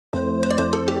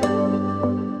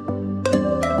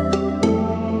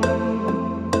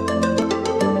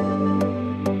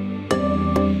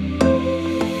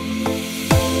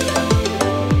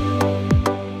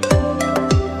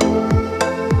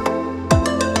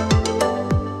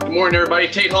Good morning, everybody.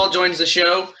 Tate Hall joins the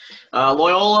show.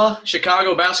 Loyola,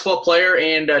 Chicago basketball player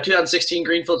and 2016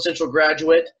 Greenfield-Central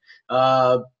graduate.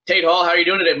 Tate Hall, how are you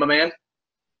doing today, my man?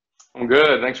 I'm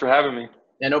good. Thanks for having me.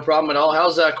 Yeah, no problem at all.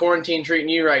 How's quarantine treating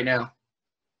you right now?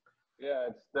 Yeah,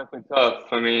 it's definitely tough.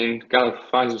 I mean, gotta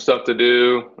find some stuff to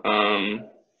do. I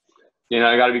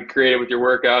got to be creative with your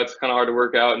workouts. It's kind of hard to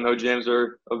work out. No gyms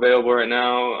are available right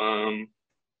now.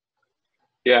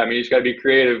 You just got to be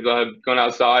creative. Going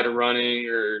outside or running,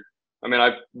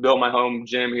 I built my home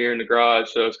gym here in the garage,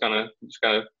 so it's kind of just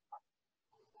gotta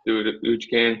do what you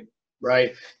can.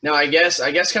 Right. Now, I guess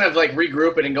kind of like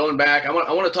regrouping and going back, I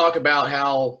want to talk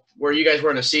about where you guys were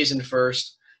in a season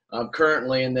first,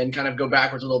 currently, and then kind of go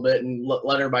backwards a little bit and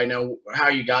let everybody know how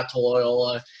you got to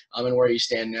Loyola and where you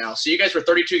stand now. So you guys were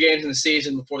 32 games in the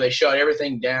season before they shut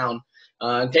everything down.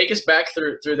 And take us back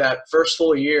through that first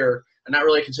full year, and not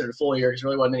really considered a full year because there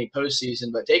really wasn't any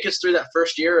postseason, but take us through that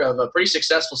first year of a pretty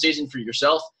successful season for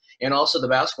yourself and also the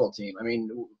basketball team. I mean,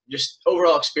 just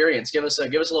overall experience. Give us a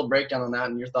little breakdown on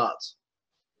that and your thoughts.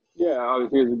 Yeah,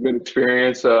 obviously it was a good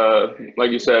experience.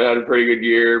 Like you said, I had a pretty good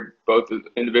year, both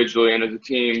individually and as a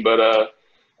team. But,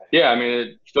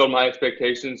 it filled my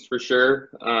expectations for sure.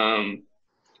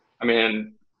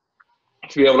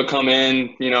 To be able to come in,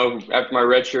 after my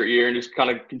redshirt year and just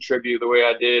kind of contribute the way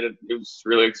I did, it was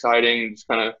really exciting. Just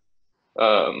kind of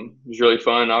it was really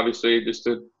fun, obviously, just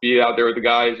to be out there with the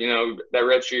guys. That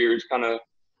redshirt year was kind of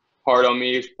hard on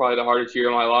me. It's probably the hardest year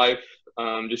of my life.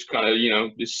 Just kind of,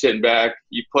 just sitting back.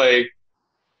 You play,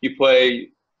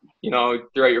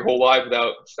 throughout your whole life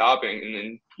without stopping, and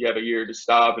then you have a year to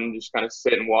stop and just kind of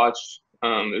sit and watch.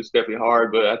 It was definitely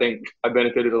hard, but I think I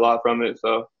benefited a lot from it.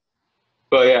 So,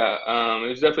 it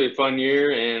was definitely a fun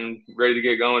year and ready to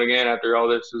get going again after all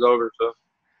this is over.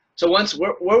 So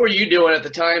what were you doing at the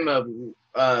time of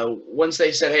once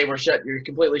they said, hey, you're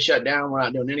completely shut down, we're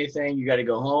not doing anything, you got to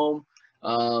go home?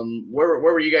 Where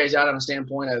were you guys at on a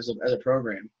standpoint as a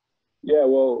program? Yeah,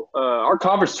 well, our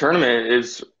conference tournament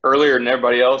is earlier than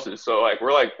everybody else's. So,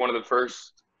 we're one of the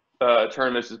first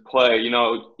tournaments to play.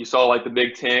 You saw the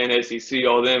Big Ten, SEC,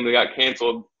 all of them, they got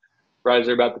canceled right as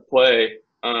they're about to play.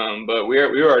 But we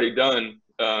were already done.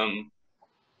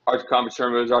 Our conference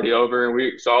tournament was already over,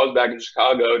 and so I was back in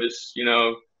Chicago just,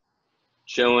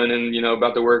 chilling and,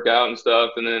 about to work out and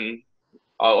stuff. And then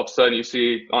all of a sudden you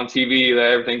see on TV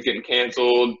that everything's getting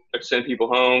canceled, they're sending people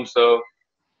home. So,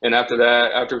 and after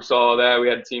we saw all that, we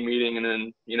had a team meeting, and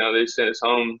then, they sent us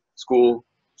home, school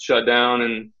shut down,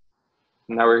 and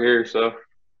now we're here. So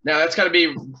now that's got to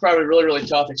be probably really, really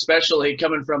tough, especially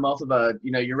coming from off of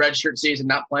your redshirt season,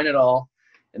 not playing at all,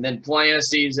 and then playing a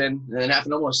season, and then having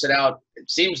to almost sit out,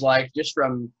 it seems like, just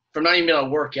from not even being able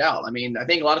to work out. I mean, I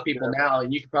think a lot of people now,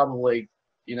 and you could probably,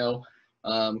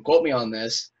 quote me on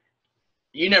this,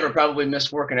 you never probably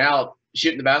missed working out,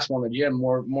 shooting the basketball in the gym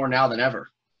more now than ever.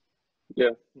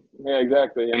 Yeah,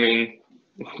 exactly. I mean,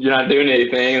 you're not doing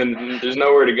anything, and there's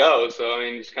nowhere to go. So,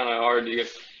 it's kind of hard to get,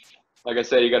 like I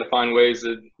said, you got to find ways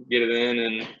to get it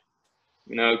in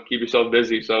and, keep yourself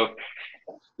busy. So.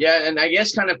 Yeah, and I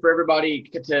guess kind of for everybody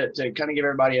to kind of give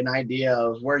everybody an idea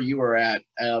of where you were at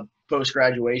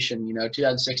post-graduation,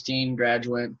 2016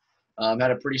 graduate,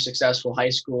 had a pretty successful high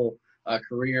school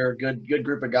career, good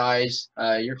group of guys.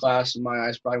 Your class, in my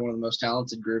eyes, probably one of the most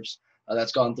talented groups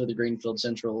that's gone through the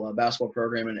Greenfield-Central basketball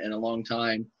program in a long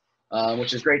time,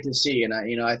 which is great to see. And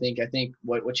I think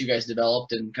what you guys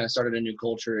developed and kind of started a new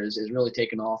culture is really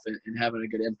taking off and having a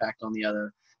good impact on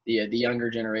the younger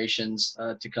generations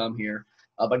to come here.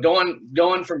 But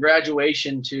going from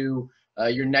graduation to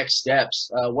your next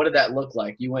steps, what did that look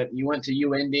like? You went to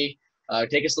UIndy.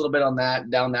 Take us a little bit on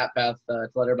down that path to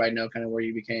let everybody know kind of where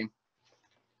you became.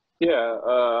 Yeah,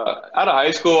 out of high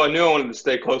school, I knew I wanted to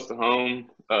stay close to home.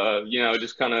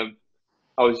 Just kind of,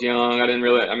 I was young. I didn't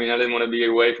want to be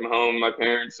away from home, my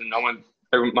parents, and I wanted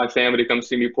my family to come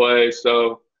see me play.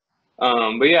 So,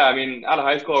 out of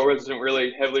high school, I wasn't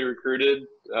really heavily recruited.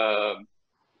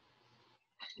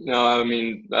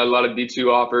 A lot of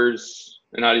D2 offers,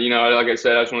 and like I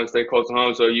said, I just want to stay close to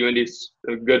home. So UIndy's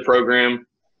a good program,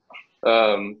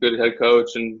 good head coach,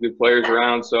 and good players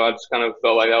around. So I just kind of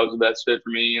felt like that was the best fit for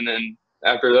me. And then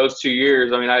after those 2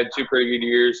 years, I had 2 pretty good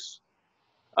years.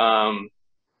 I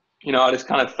just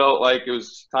kind of felt like it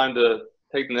was time to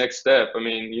take the next step.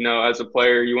 As a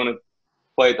player, you want to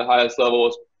play at the highest level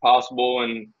as possible,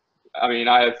 and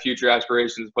I have future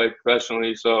aspirations to play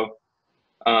professionally. So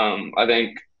I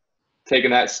think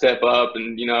taking that step up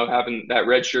and, having that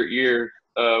redshirt year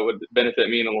would benefit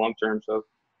me in the long term. So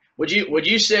would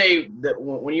you say that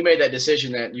when you made that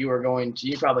decision that you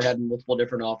probably had multiple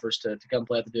different offers to come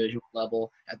play at the Division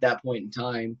level at that point in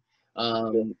time,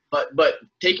 But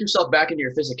take yourself back into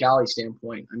your physicality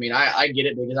standpoint. I mean, I get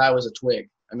it because I was a twig.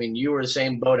 I mean, you were the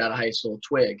same boat out of high school,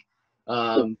 twig.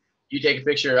 You take a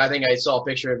picture. I think I saw a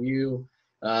picture of you.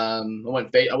 I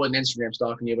wasn't Instagram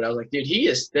stalking you, but I was like, dude, he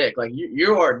is thick. Like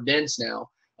you are dense now.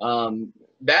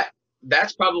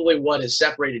 That's probably what has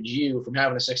separated you from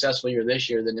having a successful year this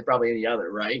year than probably any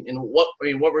other, right? And what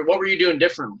were you doing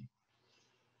differently?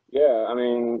 Yeah, I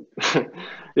mean,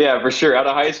 yeah, for sure. Out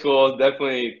of high school, I was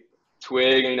definitely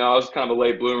twig. You know, I was kind of a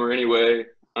late bloomer anyway.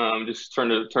 Just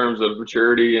turned to terms of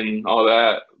maturity and all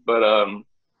that. But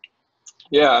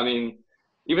yeah, I mean,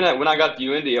 even when I got to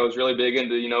UIndy, I was really big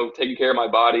into, you know, taking care of my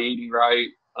body, eating right.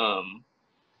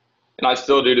 And I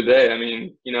still do today. I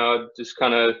mean, you know, just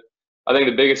kind of, I think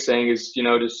the biggest thing is, you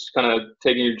know, just kind of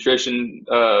taking nutrition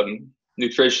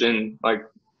like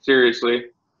seriously.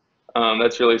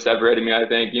 That's really separated me, I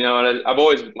think. You know, and I've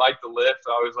always liked to lift.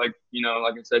 I always like, you know,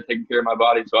 like I said, taking care of my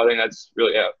body. So I think that's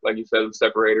really, yeah, like you said, the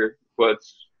separator,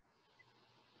 what's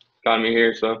gotten me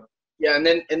here. So. Yeah,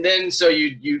 and then so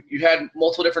you had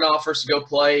multiple different offers to go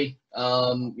play,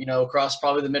 you know, across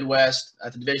probably the Midwest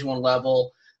at the Division I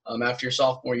level after your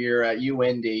sophomore year at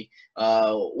UIndy.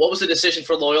 What was the decision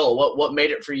for Loyola? What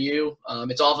made it for you?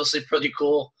 It's obviously pretty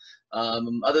cool.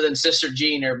 Other than Sister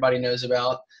Jean, everybody knows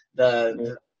about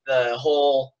the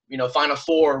whole, you know, Final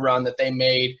Four run that they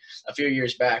made a few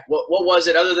years back. What was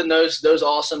it other than those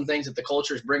awesome things that the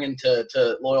culture is bringing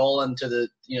to Loyola and to the,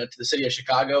 you know, to the city of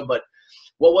Chicago? But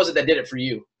what was it that did it for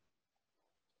you?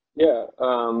 Yeah,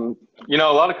 you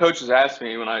know, a lot of coaches ask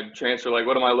me when I transfer, like,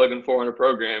 what am I looking for in a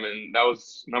program? And that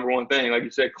was number one thing, like you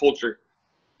said, culture.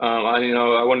 You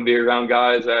know, I want to be around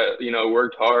guys that, you know,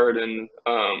 worked hard and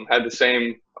had the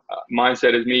same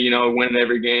mindset as me, you know, win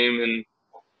every game and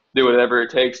do whatever it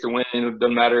takes to win. It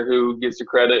doesn't matter who gets the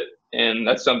credit. And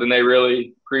that's something they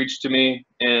really preach to me.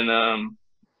 And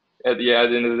at the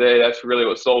end of the day, that's really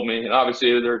what sold me. And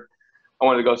obviously, I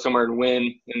wanted to go somewhere and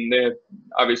win. And they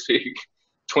obviously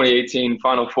 2018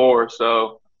 Final Four.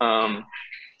 So,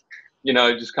 you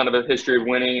know, just kind of a history of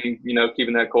winning, you know,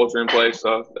 keeping that culture in place.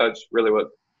 So that's really what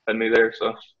had me there.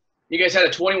 So you guys had a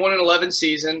 21-11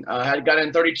 season, had got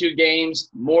in 32 games,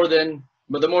 more than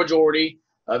the majority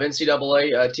of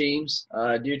NCAA teams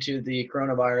due to the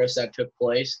coronavirus that took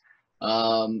place.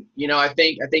 You know, I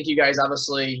think you guys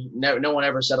obviously no one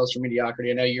ever settles for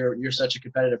mediocrity. I know you're such a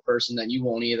competitive person that you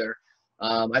won't either.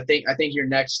 I think your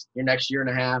next year and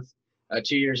a half,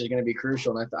 2 years is going to be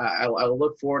crucial, and I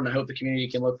look forward, and I hope the community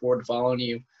can look forward to following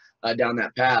you down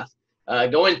that path.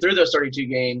 Going through those 32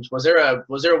 games, was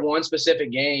there one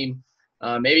specific game,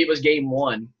 maybe it was game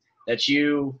one, that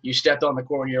you stepped on the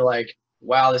court and you're like,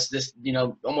 wow, this you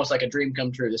know, almost like a dream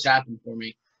come true. This happened for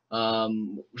me.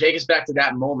 Take us back to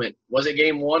that moment. Was it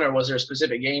game one, or was there a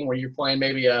specific game where you're playing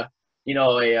maybe a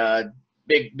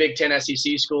Big Ten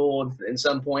SEC school in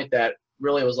some point that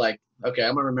really was like, okay,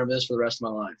 I'm gonna remember this for the rest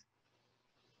of my life?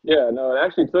 yeah, no, it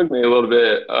actually took me a little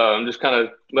bit. Just kind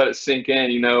of let it sink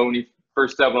in. You know, when you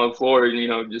first step on the floor, you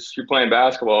know, just you're playing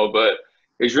basketball. But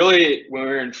it was really when we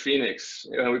were in Phoenix.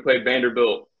 You know, we played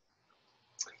Vanderbilt,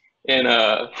 and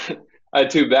I had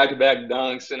 2 back-to-back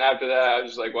dunks, and after that, I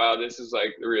was just like, wow, this is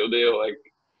like the real deal. Like,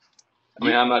 I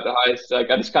mean, I'm not the highest. Like,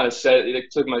 I just kind of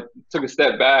took a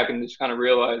step back and just kind of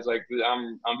realized, like,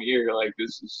 I'm here. Like,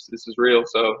 this is real.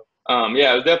 So,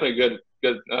 yeah, it was definitely a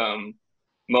good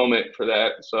moment for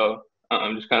that. So,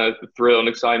 just kind of the thrill and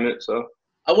excitement. So,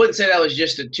 I wouldn't say that was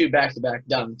just the 2 back-to-back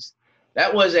dunks.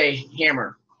 That was a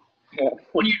hammer. yeah.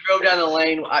 When you drove down the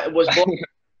lane, it was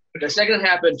the second it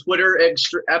happened, Twitter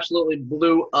absolutely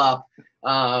blew up.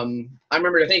 I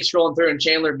remember, I think, scrolling through, and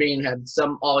Chandler Bean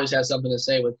always has something to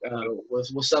say with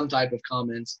some type of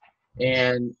comments.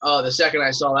 And the second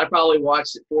I saw it, I probably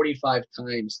watched it 45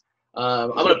 times.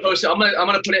 I'm gonna post it. I'm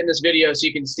gonna put it in this video so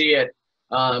you can see it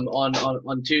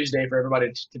on Tuesday for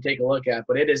everybody to take a look at.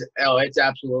 But it's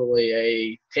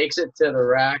absolutely takes it to the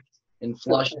rack and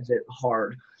flushes it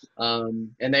hard.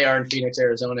 And they are in Phoenix,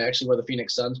 Arizona, actually where the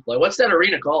Phoenix Suns play. What's that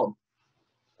arena called?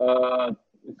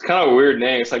 It's kind of a weird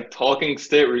name. It's like Talking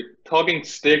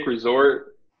Stick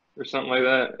Resort or something like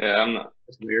that. Yeah, I'm not.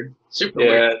 That's weird. Super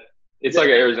weird. Yeah, it's like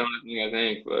an Arizona thing, I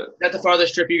think. But is that the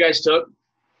farthest trip you guys took?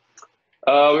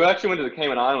 we actually went to the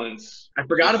Cayman Islands. I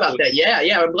forgot about that. Yeah.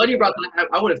 I'm glad you brought that.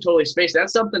 I would have totally spaced.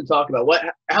 That's something to talk about.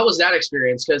 How was that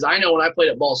experience? Because I know when I played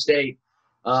at Ball State,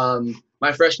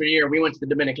 my freshman year, we went to the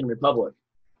Dominican Republic,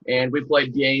 and we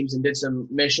played games and did some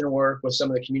mission work with some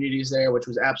of the communities there, which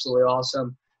was absolutely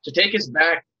awesome. So take us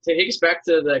back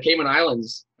to the Cayman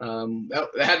Islands. That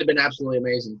had to have been absolutely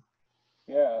amazing.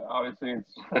 Yeah, obviously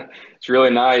it's it's a really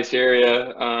nice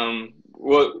area.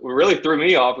 what really threw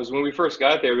me off was when we first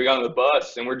got there, we got on the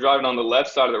bus and we're driving on the left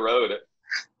side of the road.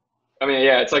 I mean,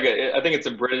 yeah, it's like I think it's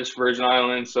a British Virgin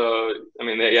Island, so I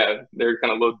mean, they're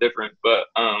kind of a little different, but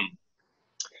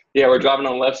yeah, we're driving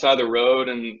on the left side of the road,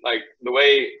 and like the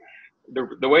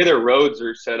way their roads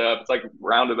are set up, it's like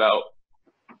roundabout.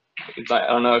 It's like, I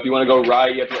don't know, if you want to go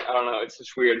right, you have to, I don't know, it's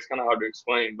just weird. It's kind of hard to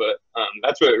explain, but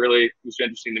that's what really was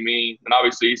interesting to me. And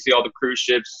obviously, you see all the cruise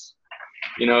ships.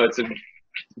 You know, it's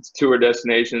tour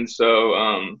destination. So,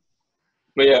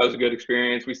 but yeah, it was a good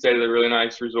experience. We stayed at a really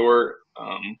nice resort.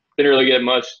 Didn't really get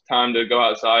much time to go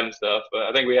outside and stuff, but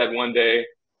I think we had one day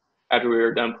after we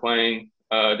were done playing,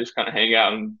 just kind of hang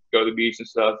out and go to the beach and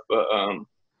stuff. But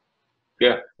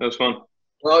yeah, it was fun.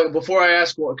 Well, before I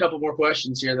ask a couple more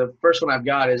questions here, the first one I've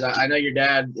got is I know your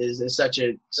dad is such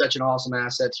an awesome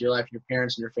asset to your life, your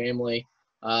parents, and your family.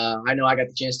 I know I got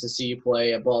the chance to see you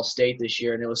play at Ball State this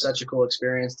year, and it was such a cool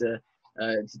experience to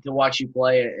watch you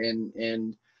play.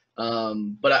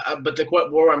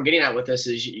 But where I'm getting at with this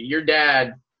is your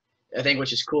dad, I think,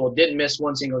 which is cool, didn't miss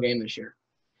one single game this year.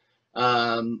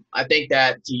 I think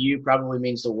that to you probably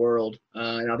means the world,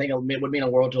 and I think it would mean a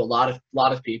world to a lot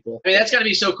of people. I mean, that's got to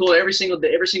be so cool. Every single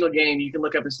game, you can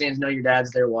look up in stands, know your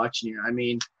dad's there watching you. I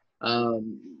mean,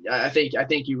 I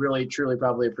think you really truly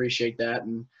probably appreciate that,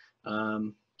 and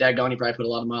Daggone, he probably put a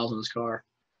lot of miles on his car.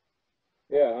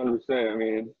 Yeah, 100%. I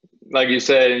mean, like you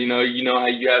said, you know how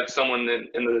you have someone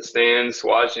in the stands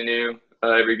watching you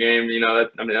every game. You know,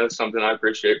 that's something I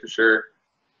appreciate for sure.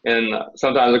 And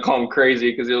sometimes I call him crazy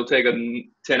because it'll take a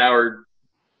 10-hour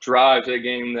drive to a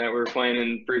game that we're playing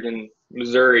in freaking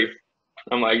Missouri.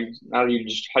 I'm like, how do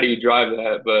you drive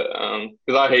that? But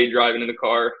because I hate driving in the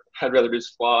car, I'd rather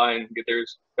just fly and get there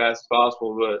as fast as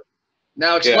possible. But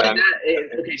now explain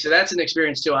that. Okay, so that's an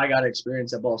experience too. I got to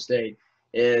experience at Ball State.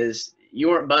 Is you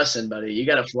weren't bussing, buddy. You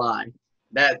got to fly.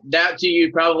 That to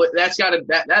you probably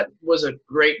that was a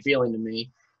great feeling to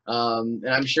me. And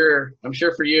I'm sure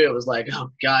for you it was like, oh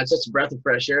God, such a breath of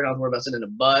fresh air. I don't have to worry about sitting in a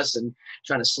bus and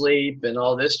trying to sleep and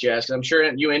all this jazz. 'Cause I'm sure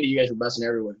at UND you guys were bussing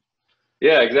everywhere.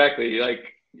 Yeah, exactly.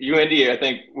 Like UND, I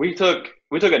think we took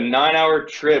a 9-hour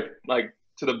trip like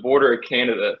to the border of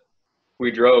Canada.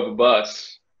 We drove a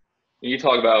bus. You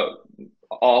talk about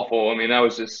awful. I mean, that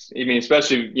was just. I mean,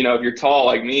 especially if you're tall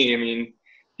like me. I mean,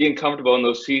 getting comfortable in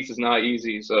those seats is not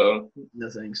easy. So no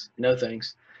thanks.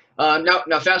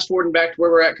 Now fast forwarding back to where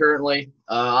we're at currently.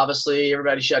 Obviously,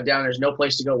 everybody shut down. There's no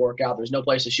place to go work out. There's no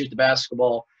place to shoot the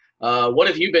basketball. What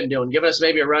have you been doing? Give us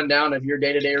maybe a rundown of your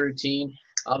day-to-day routine.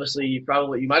 Obviously, you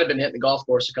might have been hitting the golf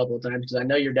course a couple of times because I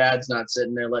know your dad's not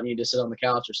sitting there letting you just sit on the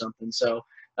couch or something. So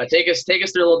take us through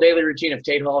a little daily routine of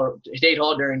Tate Hall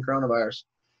during coronavirus.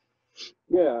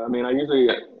 Yeah, I mean, I usually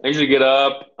get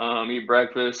up, eat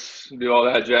breakfast, do all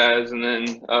that jazz, and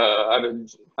then I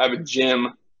have a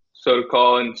gym, so to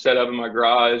call, and set up in my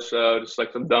garage, just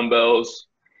like some dumbbells.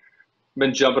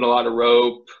 Been jumping a lot of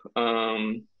rope,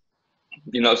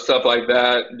 stuff like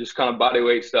that, just kind of body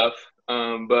weight stuff.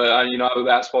 But I have a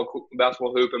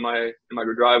basketball hoop in my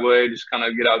driveway. Just kind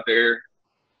of get out there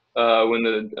when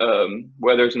the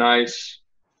weather's nice.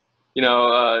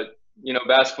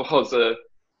 Basketball is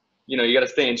you got to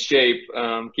stay in shape,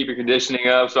 keep your conditioning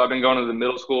up. So I've been going to the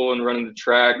middle school and running the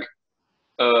track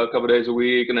a couple days a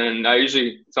week, and then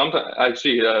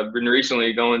been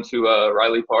recently going to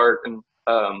Riley Park and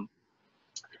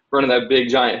running that big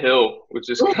giant hill, which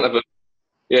is kind of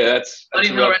that's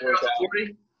sledding hill right off of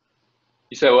 40.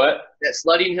 You say what? That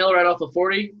sledding hill right off of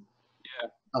 40. Yeah.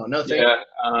 Oh no, thank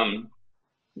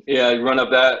you. You run up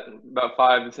that about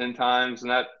 5 to 10 times,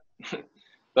 and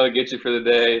that'll get you for the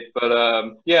day. But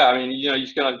I mean, you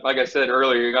just gotta, like I said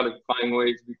earlier, you gotta find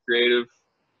ways to be creative.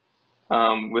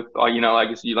 With like you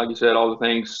said, all the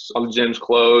things, all the gyms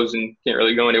closed and can't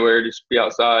really go anywhere, just be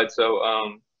outside.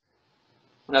 So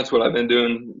that's what I've been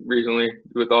doing recently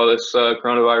with all this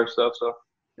coronavirus stuff. So.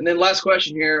 And then last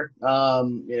question here.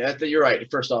 You're right.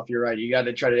 First off, you're right. You got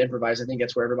to try to improvise. I think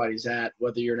that's where everybody's at,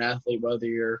 whether you're an athlete, whether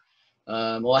you're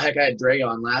I had Dre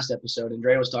on last episode, and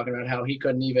Dre was talking about how he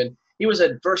was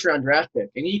a first-round draft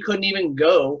pick, and he couldn't even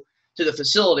go to the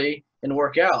facility and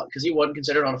work out because he wasn't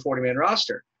considered on a 40-man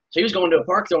roster. So he was going to a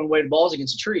park throwing weighted balls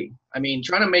against a tree. I mean,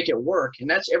 trying to make it work, and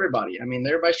that's everybody. I mean,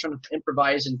 everybody's trying to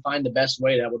improvise and find the best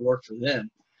way that would work for them.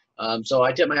 So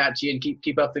I tip my hat to you and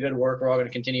keep up the good work. We're all going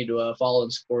to continue to follow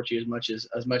and support you as much as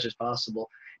possible.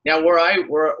 Now, where I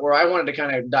wanted to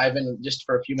kind of dive in just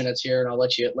for a few minutes here, and I'll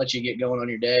let you get going on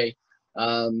your day,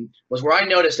 was where I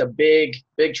noticed a big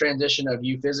transition of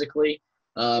you physically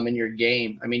in your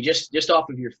game. I mean, just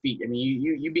off of your feet. I mean,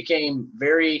 you became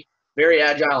very, very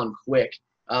agile and quick.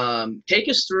 Take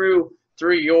us through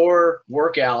through your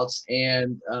workouts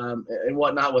and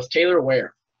whatnot with Taylor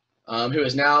Ware, who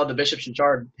is now the Bishop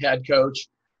Chatard head coach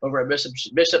over at Bishop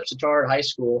Chatard High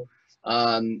School.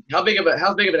 How big of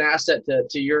an asset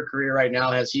to your career right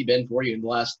now has he been for you in the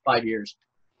last 5 years?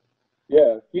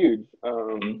 Yeah, huge.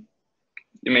 I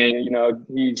mean,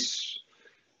 he's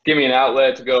give me an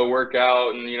outlet to go work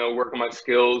out and, work on my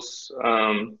skills.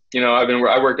 I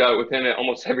worked out with him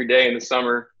almost every day in the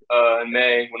summer, in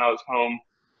May when I was home.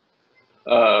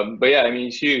 But yeah, I mean,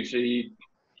 he's huge. He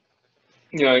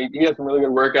has some really good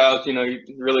workouts,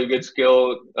 really good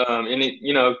skill. And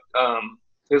he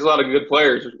has a lot of good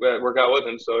players that work out with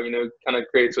him. So, kind of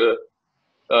creates a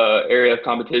area of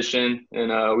competition. And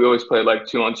we always played like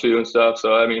 2-on-2 and stuff.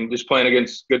 So, I mean, just playing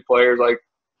against good players like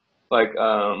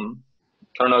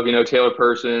I don't know if you know Taylor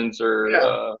Persons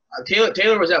or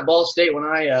Taylor was at Ball State when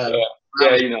I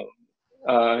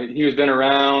he was been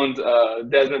around.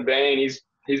 Desmond Bain,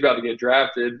 he's about to get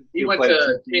drafted. He went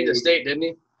to Kansas State, didn't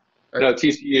he? No,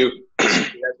 TCU.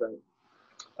 That's right.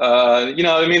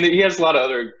 I mean, he has a lot of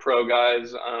other pro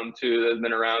guys too that have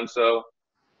been around. So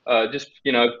just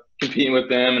competing with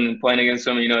them and playing against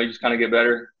them, you just kind of get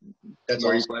better. That's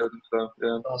awesome. You play with them, so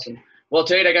yeah. Awesome. Well,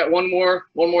 Tate, I got one more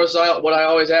what I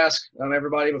always ask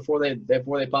everybody before they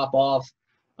pop off.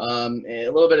 A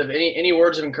little bit of any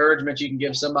words of encouragement you can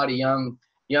give somebody young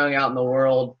out in the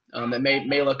world that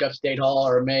may look up to Tate Hall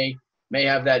or may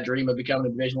have that dream of becoming a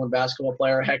Division I basketball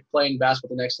player, heck, playing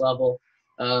basketball at the next level.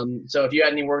 So if you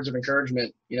had any words of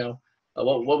encouragement,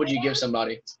 what would you give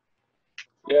somebody?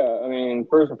 Yeah, I mean,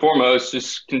 first and foremost,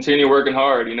 just continue working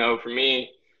hard. For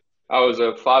me, I was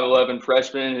a 5'11"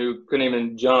 freshman who couldn't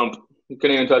even jump. He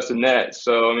couldn't even touch the net.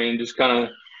 So, I mean, just kind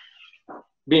of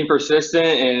being persistent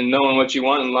and knowing what you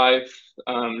want in life.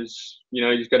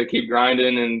 You just got to keep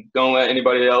grinding and don't let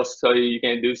anybody else tell you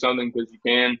can't do something because you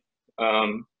can.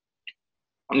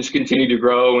 Just continue to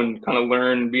grow and kind of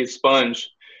learn and be a sponge.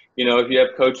 If you have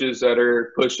coaches that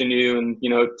are pushing you and,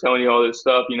 telling you all this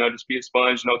stuff, just be a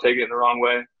sponge and don't take it in the wrong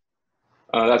way.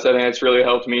 I think that's really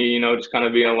helped me, just kind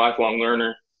of being a lifelong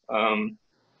learner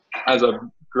as I've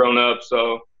grown up.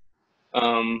 So,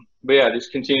 but yeah,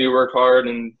 just continue to work hard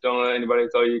and don't let anybody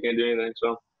tell you can't do anything.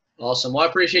 So awesome. Well, I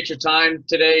appreciate your time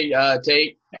today,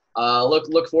 Tate.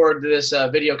 Look forward to this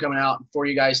video coming out for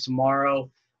you guys tomorrow.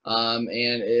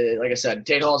 Like I said,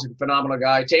 Tate Hall's a phenomenal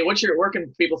guy. Tate, where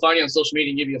can people find you on social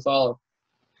media and give you a follow?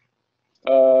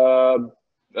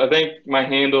 I think my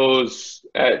handle is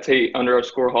at Tate_Hall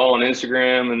on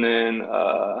Instagram, and then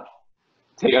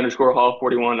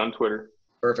Tate_Hall41 on Twitter.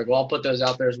 Perfect. Well, I'll put those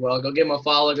out there as well. Go give him a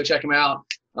follow. Go check him out.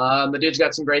 The dude's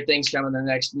got some great things coming in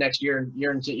the next year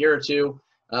or two.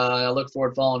 I look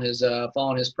forward to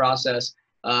following his process.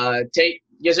 Tate,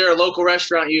 is there a local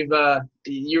restaurant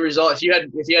if you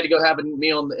had to go have a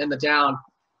meal in the town?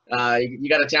 You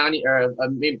got a town or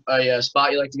a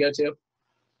spot you like to go to?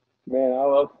 Man, I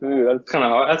love food. That's kind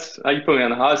of hard. That's how you put me on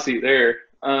the hot seat there.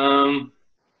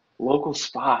 Local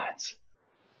spots.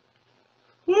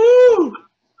 Woo!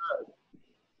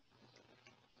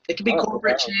 It could be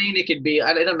corporate chain. It could be.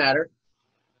 It doesn't matter.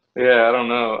 Yeah, I don't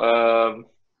know.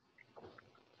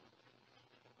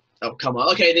 Oh, come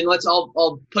on. Okay, then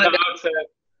I'll put it down.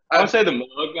 I would say the Mug.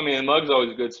 I mean, the Mug's always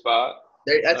a good spot.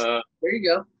 There you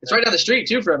go. It's right down the street,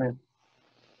 too, from him.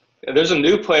 Yeah, there's a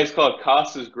new place called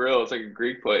Costa's Grill. It's like a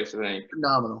Greek place, I think.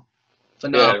 Phenomenal.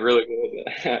 Yeah, really good.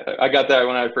 I got that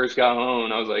when I first got home,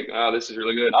 and I was like, oh, this is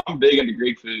really good. I'm big into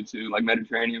Greek food, too, like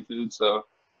Mediterranean food, so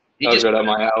that was right up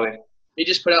my alley. He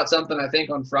just put out something, I think,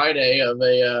 on Friday of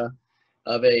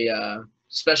a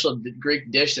special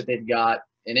Greek dish that they've got.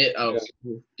 And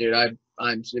dude, it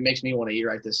makes me want to eat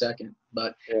right this second.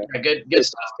 But yeah, good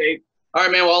stuff, Tate. All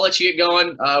right, man. Well, I'll let you get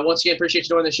going. Once again, appreciate you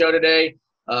joining the show today.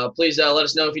 Please let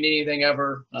us know if you need anything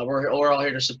ever. We're all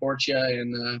here to support you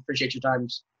and appreciate your time.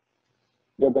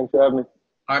 Yeah, thanks for having me.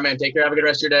 All right, man. Take care. Have a good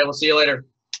rest of your day. We'll see you later.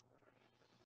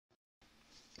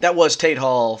 That was Tate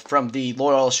Hall from the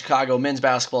Loyola Chicago men's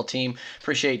basketball team.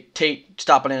 Appreciate Tate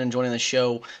stopping in and joining the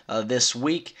show this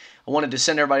week. I wanted to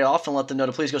send everybody off and let them know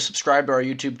to please go subscribe to our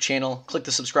YouTube channel. Click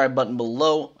the subscribe button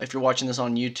below if you're watching this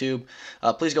on YouTube.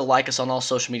 Please go like us on all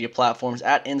social media platforms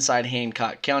at Inside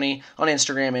Hancock County on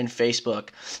Instagram and Facebook.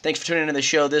 Thanks for tuning into the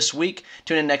show this week.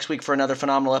 Tune in next week for another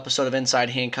phenomenal episode of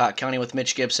Inside Hancock County with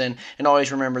Mitch Gibson. And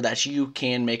always remember that you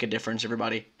can make a difference,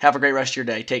 everybody. Have a great rest of your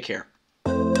day. Take care.